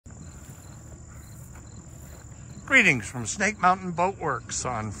Greetings from Snake Mountain Boat Works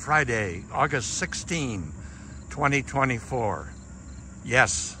on Friday, August 16, 2024.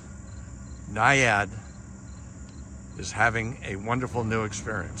 Yes, Naiad is having a wonderful new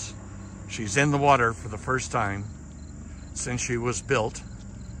experience. She's in the water for the first time since she was built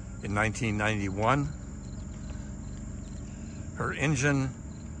in 1991. Her engine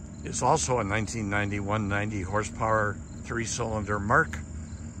is also a 1991 90 horsepower 3-cylinder Merc.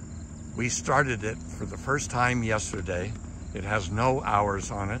 We started it for the first time yesterday. It has no hours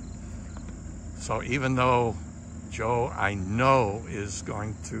on it. So even though Joe, I know, is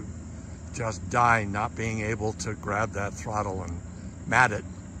going to just die not being able to grab that throttle and mat it,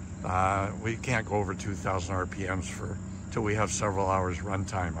 we can't go over 2,000 RPMs till we have several hours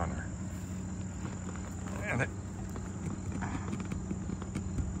runtime on her. And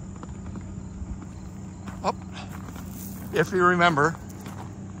if you remember,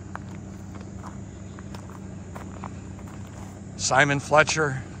 Simon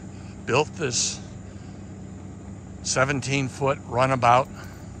Fletcher built this 17-foot Runabout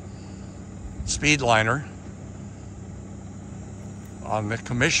speedliner on the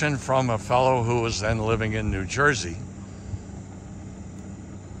commission from a fellow who was then living in New Jersey.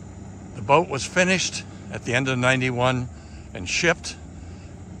 The boat was finished at the end of '91 and shipped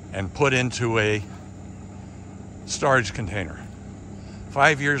and put into a storage container.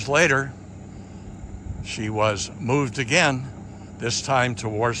 5 years later, she was moved again, this time to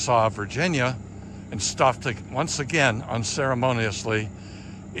Warsaw, Virginia, and stuffed once again unceremoniously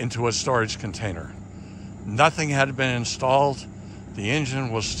into a storage container. Nothing had been installed. The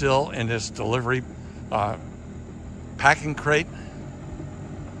engine was still in its delivery packing crate.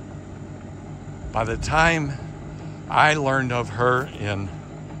 By the time I learned of her in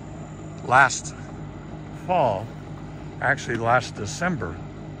last fall, actually last December,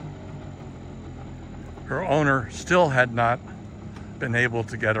 her owner still had not been able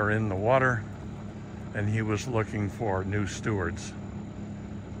to get her in the water, and he was looking for new stewards.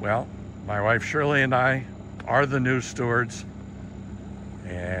 Well, my wife Shirley and I are the new stewards,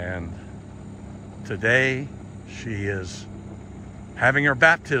 and today she is having her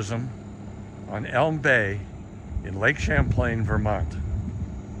baptism on Elm Bay in Lake Champlain, Vermont.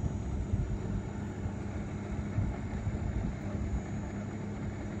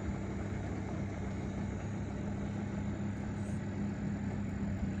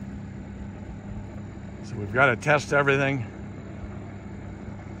 So we've got to test everything,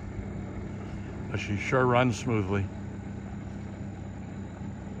 but she sure runs smoothly.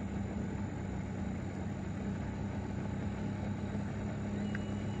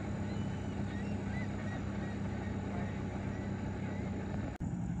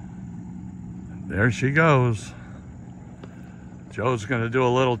 There she goes. Joe's going to do a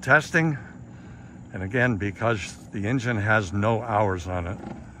little testing, and again, because the engine has no hours on it,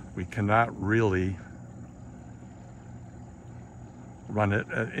 we cannot really run it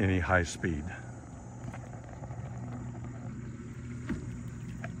at any high speed.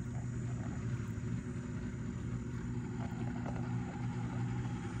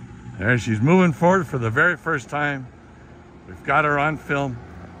 There she's moving forward for the very first time. We've got her on film.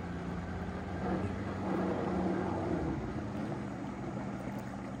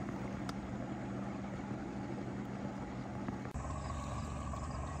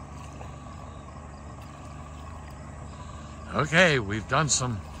 Okay, we've done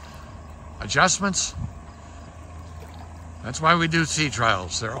some adjustments. That's why we do sea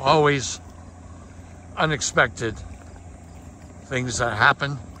trials. There are always unexpected things that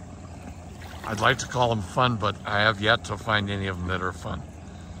happen. I'd like to call them fun, but I have yet to find any of them that are fun.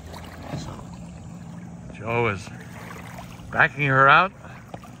 So, Joe is backing her out.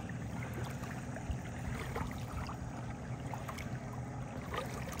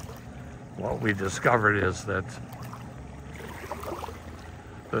 What we discovered is that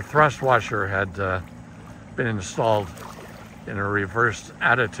the thrust washer had been installed in a reversed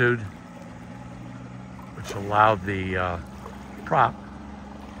attitude, which allowed the prop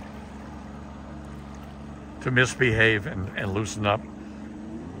to misbehave and loosen up.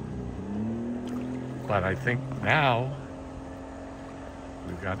 But I think now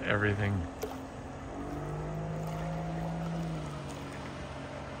we've got everything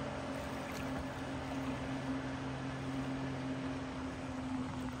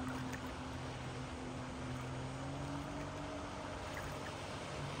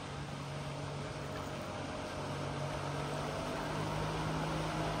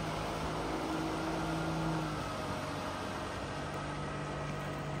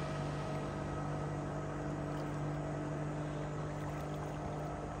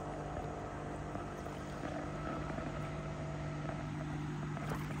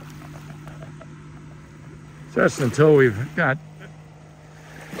Just until we've got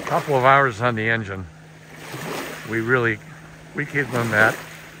a couple of hours on the engine, we keep them at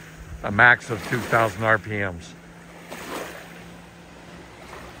a max of 2,000 RPMs.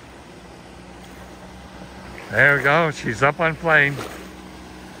 There we go, she's up on plane.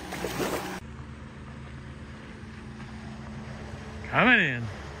 Coming in,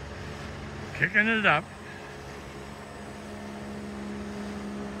 kicking it up.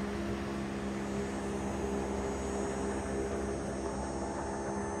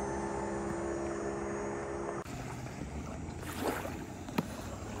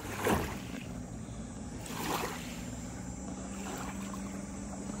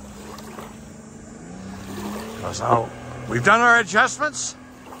 So we've done our adjustments.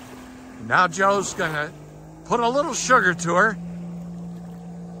 Now Joe's gonna put a little sugar to her.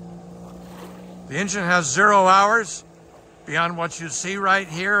 The engine has 0 hours beyond what you see right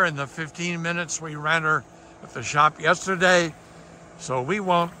here in the 15 minutes we ran her at the shop yesterday. So we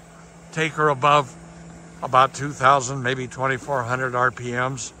won't take her above about 2,000, maybe 2,400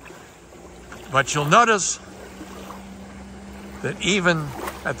 RPMs. But you'll notice that even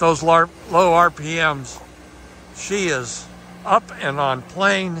at those low RPMs, she is up and on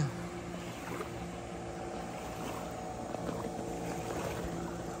plane.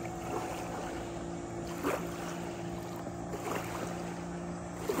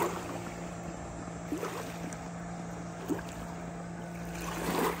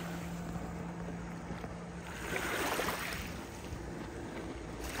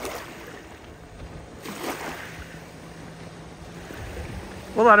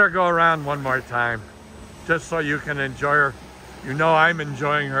 We'll let her go around one more time, just so you can enjoy her. You know I'm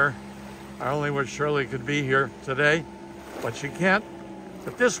enjoying her. I only wish Shirley could be here today, but she can't.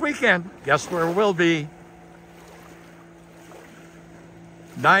 But this weekend, guess where we'll be?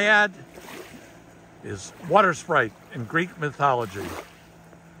 Naiad is water sprite in Greek mythology.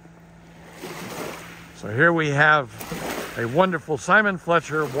 So here we have a wonderful Simon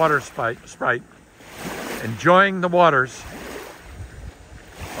Fletcher water sprite enjoying the waters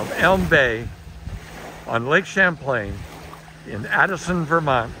of Elm Bay on Lake Champlain in Addison,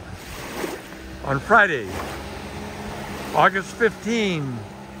 Vermont on Friday, August 15,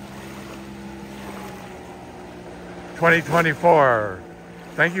 2024.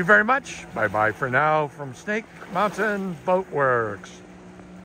 Thank you very much. Bye-bye for now from Snake Mountain Boat Works.